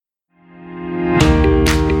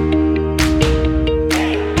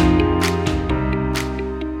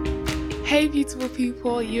beautiful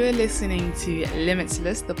people. You are listening to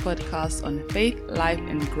Limitless, the podcast on faith, life,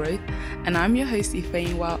 and growth. And I'm your host,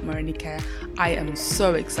 Ifeanyiwa Marinike. I am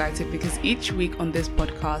so excited because each week on this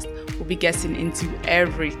podcast, we'll be getting into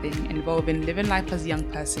everything involving living life as a young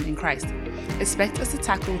person in Christ. Expect us to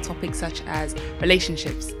tackle topics such as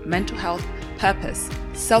relationships, mental health, purpose,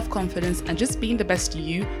 self-confidence, and just being the best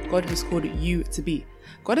you God has called you to be.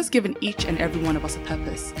 God has given each and every one of us a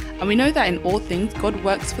purpose, and we know that in all things, God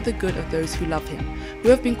works for the good of those who love Him, who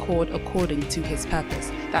have been called according to His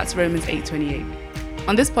purpose. That's Romans 8:28.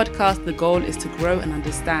 On this podcast, the goal is to grow and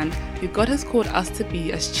understand who God has called us to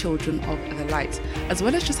be as children of the light, as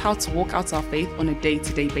well as just how to walk out our faith on a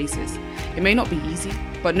day-to-day basis. It may not be easy,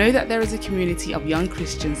 but know that there is a community of young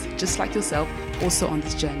Christians just like yourself also on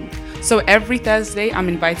this journey. So every Thursday, I'm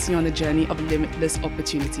inviting you on the journey of limitless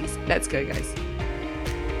opportunities. Let's go, guys.